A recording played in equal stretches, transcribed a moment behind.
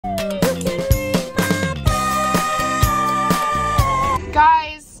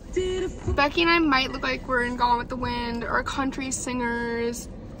Becky and I might look like we're in Gone with the Wind or country singers.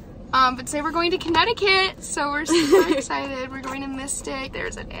 But today we're going to Connecticut, so we're super excited. We're going to Mystic.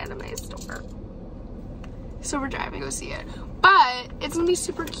 There's an anime store. So we're driving to go see it. But it's gonna be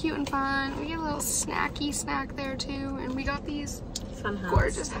super cute and fun. We get a little snacky snack there too. And we got these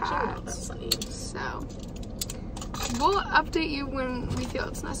gorgeous hats. So we'll update you when we feel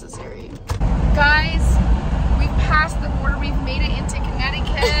it's necessary. Guys, we've passed the border. We've made it into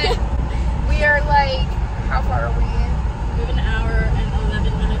Connecticut. We are like, how far are we? We have an hour and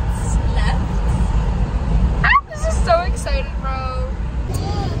 11 minutes left. Ah, this is so exciting, bro.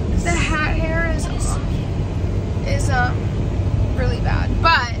 The hat hair is really bad,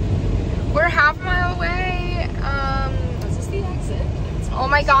 but we're half a mile away. Is this the exit? Oh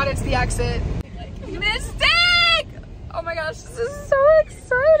my god, it's the exit. Mystic! Oh my gosh, this is so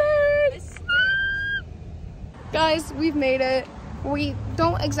exciting! Guys, we've made it. We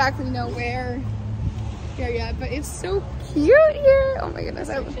don't exactly know where here yet, but it's so cute here. Oh my goodness,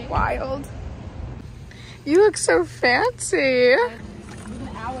 I look wild. You look so fancy. An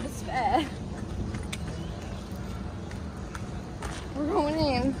hour to spare. We're going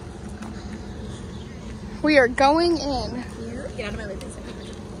in. We are going in. Get out of my way.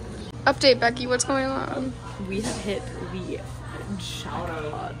 Update, Becky, what's going on? We have hit the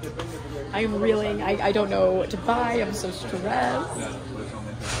jackpot. I'm reeling. I don't know what to buy. I'm so stressed.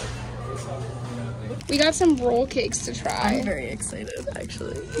 We got some roll cakes to try. I'm very excited,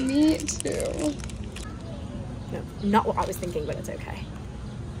 actually. Me too. No, not what I was thinking, but it's okay.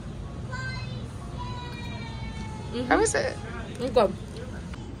 How is it? Good.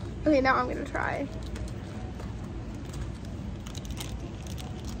 Okay, now I'm gonna try.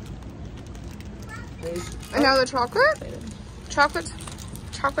 And now the chocolate? Chocolate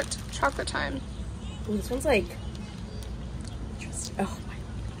time. Ooh, this one's like interesting. Oh my.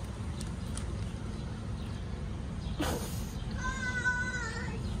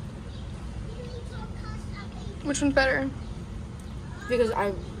 Which one's better? Because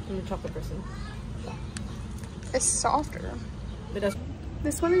I'm a chocolate person. It's softer. It does.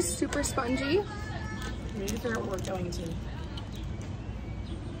 This one is super spongy. We need to figure out where we're going to.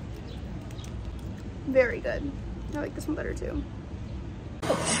 Very good. I like this one better too.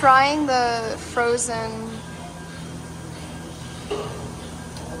 Trying the frozen.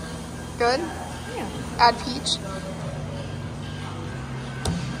 Good? Yeah. Add peach.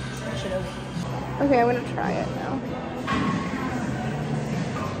 Okay, I'm gonna try it now.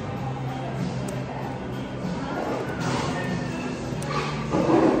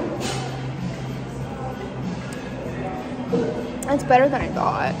 It's better than I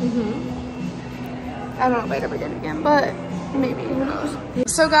thought. I don't know if I'd ever get it again, but maybe, who knows.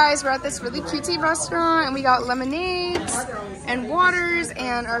 So guys, we're at this really cutesy restaurant and we got lemonades and waters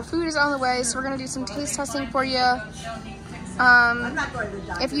and our food is on the way. So we're gonna do some taste testing for you.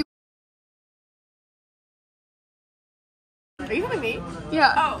 If you... Are you having me?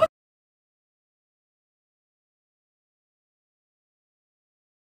 Yeah. Oh.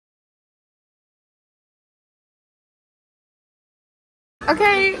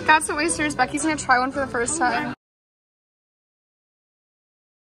 Okay, got some oysters. Becky's gonna try one for the first time.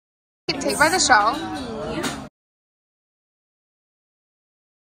 Take by the shell.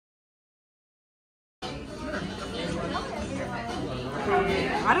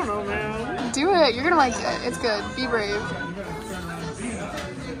 I don't know, man. Do it. You're gonna like it. It's good. Be brave.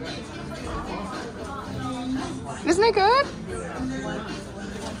 Isn't it good?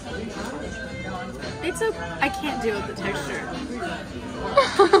 It's a. I can't deal with the texture.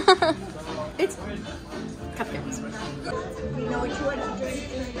 It's cupcakes.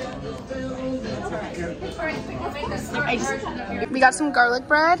 We got some garlic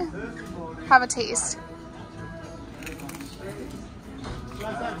bread. Have a taste.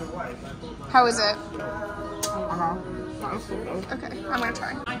 How is it? Okay, I'm gonna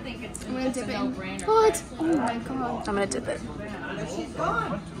try. I'm gonna dip it in. What? Oh my god. I'm gonna dip it.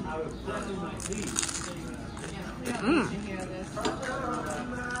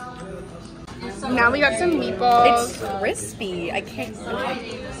 Now we got some meatballs. It's crispy. I can't.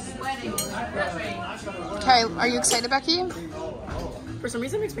 Okay, are you excited, Becky? For some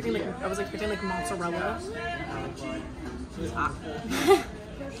reason, I was expecting like mozzarella.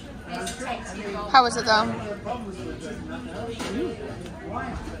 How is it though?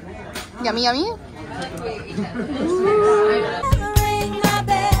 Yummy, yummy?